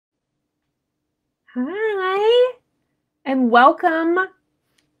Hi, and welcome.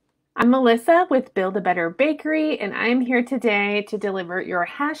 I'm Melissa with Build a Better Bakery, and I'm here today to deliver your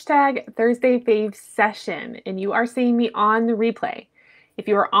hashtag Thursday Fave session. And you are seeing me on the replay. If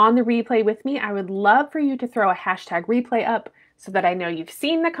you are on the replay with me, I would love for you to throw a hashtag replay up so that I know you've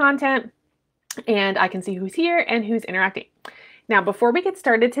seen the content and I can see who's here and who's interacting. Now, before we get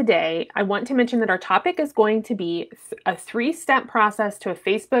started today, I want to mention that our topic is going to be a 3-step process to a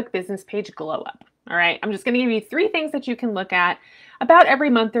Facebook business page glow up. All right, I'm just going to give you 3 things that you can look at about every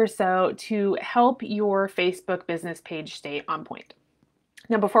month or so to help your Facebook business page stay on point.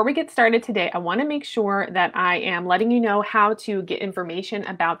 Now, before we get started today, I want to make sure that I am letting you know how to get information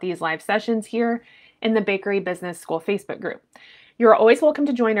about these live sessions here in the Bakery Business School Facebook group. You're always welcome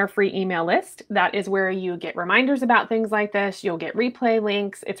to join our free email list. That is where you get reminders about things like this. You'll get replay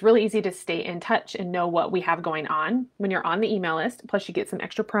links. It's really easy to stay in touch and know what we have going on when you're on the email list. Plus, you get some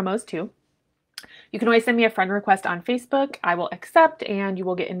extra promos too. You can always send me a friend request on Facebook. I will accept, and you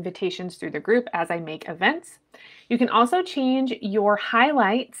will get invitations through the group as I make events. You can also change your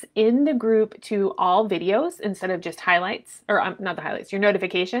highlights in the group to all videos instead of just highlights, or not the highlights, your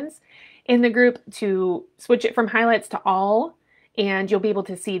notifications in the group to switch it from highlights to all, and you'll be able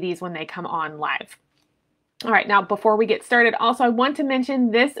to see these when they come on live. All right, now before we get started, also I want to mention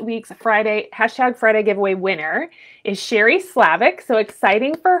this week's hashtag Friday giveaway winner is Sherry Slavic. So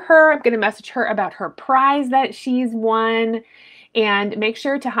exciting for her. I'm going to message her about her prize that she's won. And make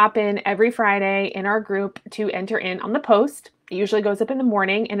sure to hop in every Friday in our group to enter in on the post. It usually goes up in the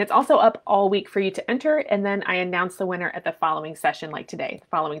morning, and it's also up all week for you to enter. And then I announce the winner at the following session, like today, the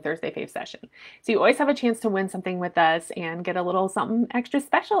following Thursday Fave session. So you always have a chance to win something with us and get a little something extra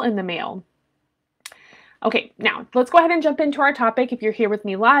special in the mail. Okay, now let's go ahead and jump into our topic. If you're here with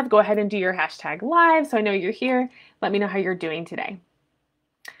me live, go ahead and do your hashtag live so I know you're here. Let me know how you're doing today.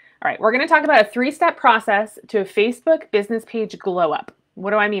 All right, we're going to talk about a 3-step process to a Facebook business page glow up.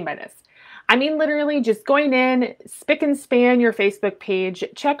 What do I mean by this? I mean literally just going in, spick and span your Facebook page,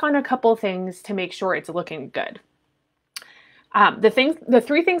 check on a couple things to make sure it's looking good. The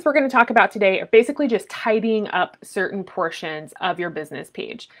 3 things we're going to talk about today are basically just tidying up certain portions of your business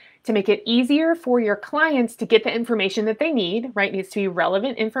page to make it easier for your clients to get the information that they need, right? It needs to be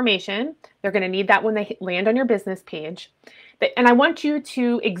relevant information. They're going to need that when they land on your business page. And I want you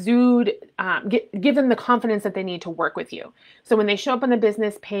to exude, give them the confidence that they need to work with you. So when they show up on the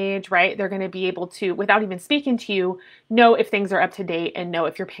business page, right, they're going to be able to, without even speaking to you, know if things are up to date and know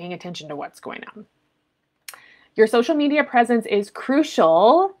if you're paying attention to what's going on. Your social media presence is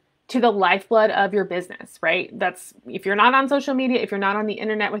crucial to the lifeblood of your business, right? That's if you're not on social media, if you're not on the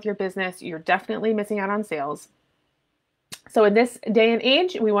internet with your business, you're definitely missing out on sales. So in this day and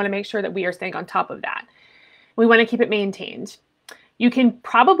age, we want to make sure that we are staying on top of that. We want to keep it maintained. You can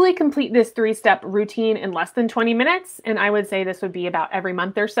probably complete this 3-step routine in less than 20 minutes. And I would say this would be about every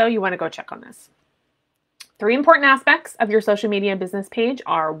month or so. You want to go check on this. 3 important aspects of your social media business page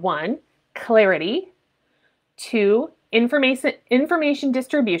are 1, clarity, 2, information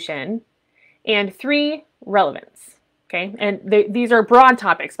distribution, and 3, relevance. Okay, and these are broad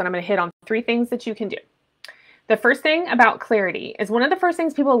topics, but I'm going to hit on 3 things that you can do. The first thing about clarity is one of the first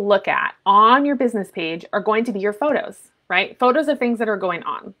things people look at on your business page are going to be your photos, right? Photos of things that are going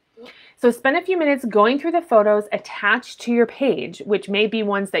on. So spend a few minutes going through the photos attached to your page, which may be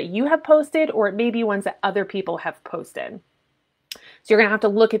ones that you have posted or it may be ones that other people have posted. So you're going to have to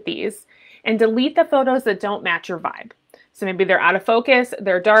look at these and delete the photos that don't match your vibe. So maybe they're out of focus,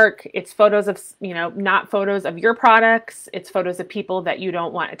 they're dark, it's photos of, not photos of your products, it's photos of people that you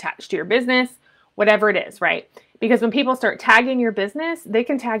don't want attached to your business, whatever it is, right? Because when people start tagging your business, they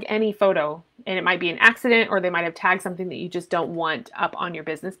can tag any photo and it might be an accident or they might have tagged something that you just don't want up on your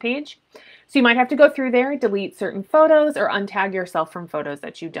business page. So you might have to go through there, delete certain photos or untag yourself from photos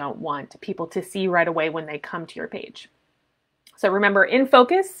that you don't want people to see right away when they come to your page. So remember, in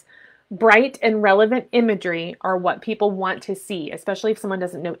focus, bright and relevant imagery are what people want to see, especially if someone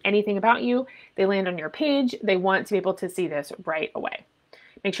doesn't know anything about you. They land on your page, they want to be able to see this right away.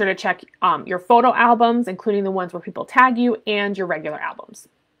 Make sure to check your photo albums, including the ones where people tag you, and your regular albums,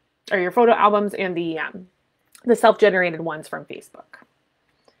 or your photo albums and the self-generated ones from Facebook.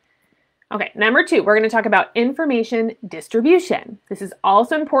 Okay, number 2, we're going to talk about information distribution. This is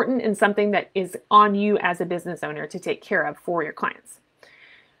also important and something that is on you as a business owner to take care of for your clients.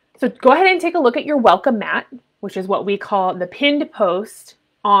 So go ahead and take a look at your welcome mat, which is what we call the pinned post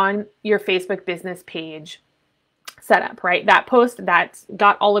on your Facebook business page setup, right? That post that's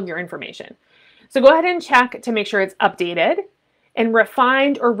got all of your information. So go ahead and check to make sure it's updated and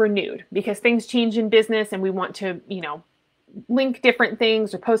refined or renewed, because things change in business and we want to, link different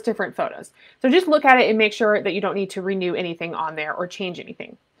things or post different photos. So just look at it and make sure that you don't need to renew anything on there or change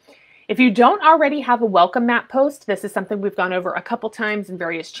anything. If you don't already have a welcome mat post, this is something we've gone over a couple times in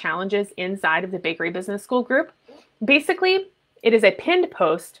various challenges inside of the Bakery Business School group. Basically, it is a pinned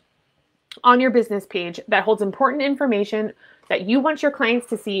post on your business page that holds important information that you want your clients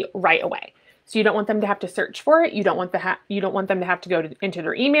to see right away. So you don't want them to have to search for it. You don't want them to have to go into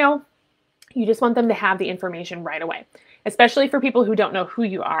their email. You just want them to have the information right away, especially for people who don't know who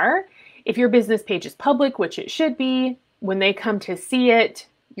you are. If your business page is public, which it should be, when they come to see it,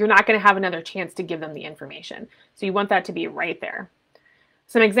 you're not going to have another chance to give them the information. So you want that to be right there.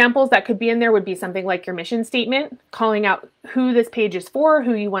 Some examples that could be in there would be something like your mission statement, calling out who this page is for,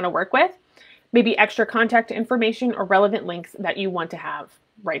 who you want to work with, maybe extra contact information or relevant links that you want to have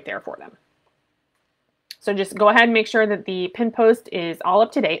right there for them. So just go ahead and make sure that the pin post is all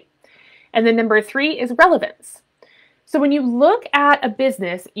up to date. And then number 3 is relevance. So when you look at a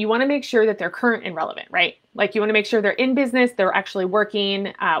business, you want to make sure that they're current and relevant, right? Like you want to make sure they're in business, they're actually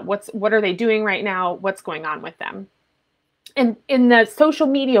working, what are they doing right now, what's going on with them. And in the social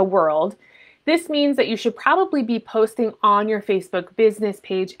media world, this means that you should probably be posting on your Facebook business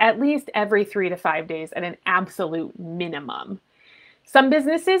page at least every 3 to 5 days at an absolute minimum. Some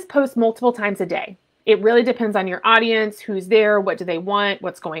businesses post multiple times a day. It really depends on your audience, who's there, what do they want,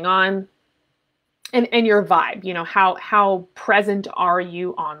 what's going on. And your vibe, you know, how present are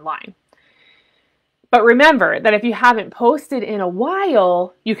you online? But remember that if you haven't posted in a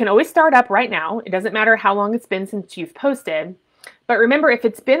while, you can always start up right now. It doesn't matter how long it's been since you've posted. But remember, if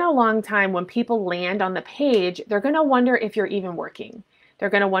it's been a long time, when people land on the page, they're going to wonder if you're even working. They're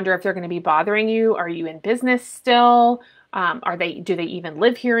going to wonder if they're going to be bothering you. Are you in business still? Do they even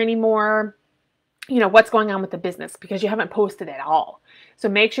live here anymore? You know, what's going on with the business, because you haven't posted at all. So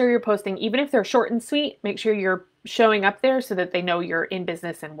make sure you're posting, even if they're short and sweet, make sure you're showing up there so that they know you're in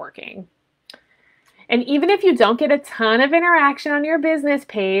business and working. And even if you don't get a ton of interaction on your business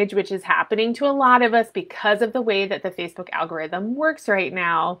page, which is happening to a lot of us because of the way that the Facebook algorithm works right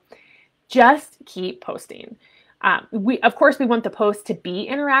now, just keep posting. Of course, we want the post to be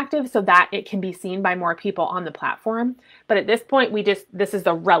interactive so that it can be seen by more people on the platform. But at this point, this is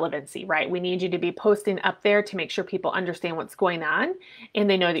the relevancy, right? We need you to be posting up there to make sure people understand what's going on and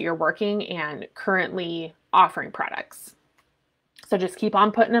they know that you're working and currently offering products. So just keep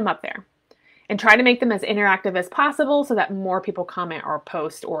on putting them up there and try to make them as interactive as possible so that more people comment or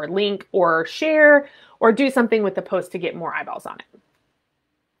post or link or share or do something with the post to get more eyeballs on it.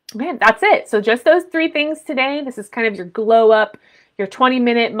 Okay, that's it. So just those 3 things today. This is kind of your glow up, your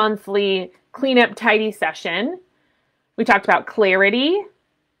 20-minute monthly cleanup tidy session. We talked about clarity,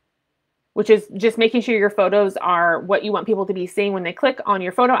 which is just making sure your photos are what you want people to be seeing when they click on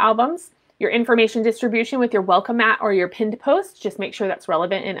your photo albums. Your information distribution with your welcome mat or your pinned post, just make sure that's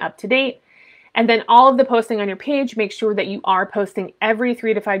relevant and up to date. And then all of the posting on your page, make sure that you are posting every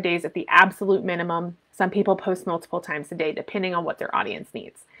 3 to 5 days at the absolute minimum. Some people post multiple times a day, depending on what their audience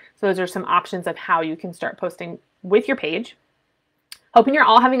needs. So those are some options of how you can start posting with your page. Hoping you're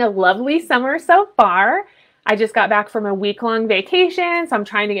all having a lovely summer so far. I just got back from a week-long vacation, so I'm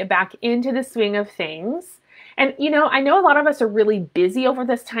trying to get back into the swing of things. And, you know, I know a lot of us are really busy over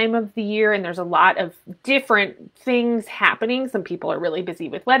this time of the year, and there's a lot of different things happening. Some people are really busy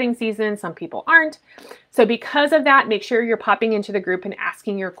with wedding season, some people aren't. So because of that, make sure you're popping into the group and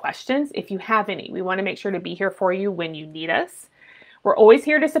asking your questions if you have any. We want to make sure to be here for you when you need us. We're always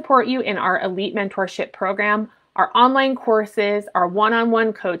here to support you in our elite mentorship program, our online courses, our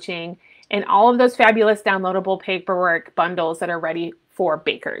one-on-one coaching, and all of those fabulous downloadable paperwork bundles that are ready for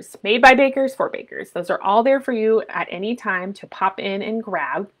bakers, made by bakers for bakers. Those are all there for you at any time to pop in and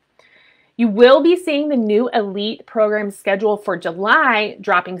grab. You will be seeing the new Elite program schedule for July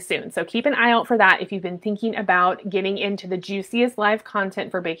dropping soon. So keep an eye out for that if you've been thinking about getting into the juiciest live content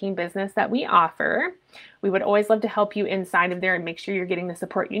for baking business that we offer. We would always love to help you inside of there and make sure you're getting the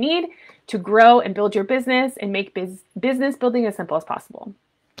support you need to grow and build your business and make business building as simple as possible.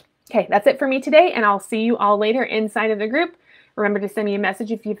 Okay, that's it for me today, and I'll see you all later inside of the group. Remember to send me a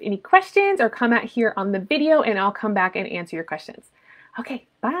message if you have any questions or comment here on the video, and I'll come back and answer your questions. Okay,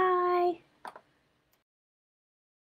 bye.